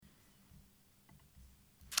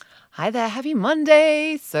Hi there, happy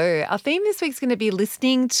Monday. So, our theme this week is going to be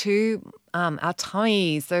listening to our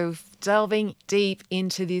tummy. So, delving deep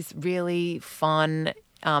into this really fun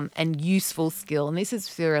and useful skill. And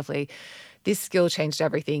this skill changed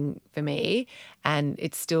everything for me. And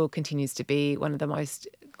it still continues to be one of the most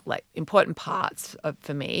important parts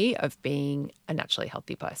for me of being a naturally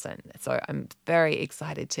healthy person. So, I'm very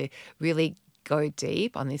excited to really go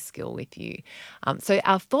deep on this skill with you. So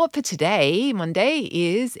our thought for today, Monday,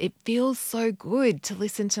 is it feels so good to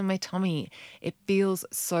listen to my tummy. It feels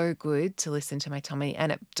so good to listen to my tummy,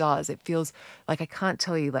 and it does. It feels like I can't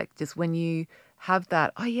tell you, like just when you have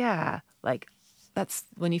that, oh yeah, like that's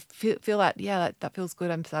when you feel that, yeah, that feels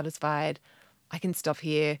good. I'm satisfied. I can stop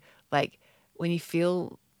here. Like when you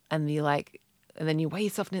feel and you and then you weigh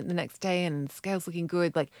yourself in the next day and the scale's looking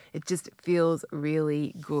good. Like it just feels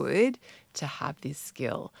really good to have this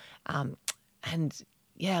skill. And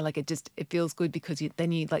yeah, like it feels good because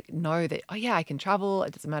then you like know that, oh yeah, I can travel.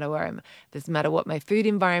 It doesn't matter where doesn't matter what my food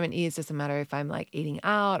environment is. Doesn't matter if I'm like eating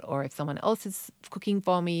out or if someone else is cooking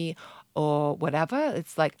for me or whatever.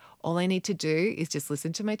 It's like all I need to do is just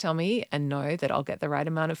listen to my tummy and know that I'll get the right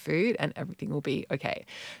amount of food and everything will be okay.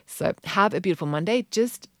 So have a beautiful Monday.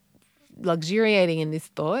 Just luxuriating in this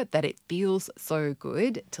thought that it feels so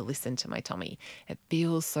good to listen to my tummy. It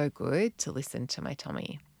feels so good to listen to my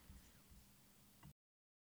tummy.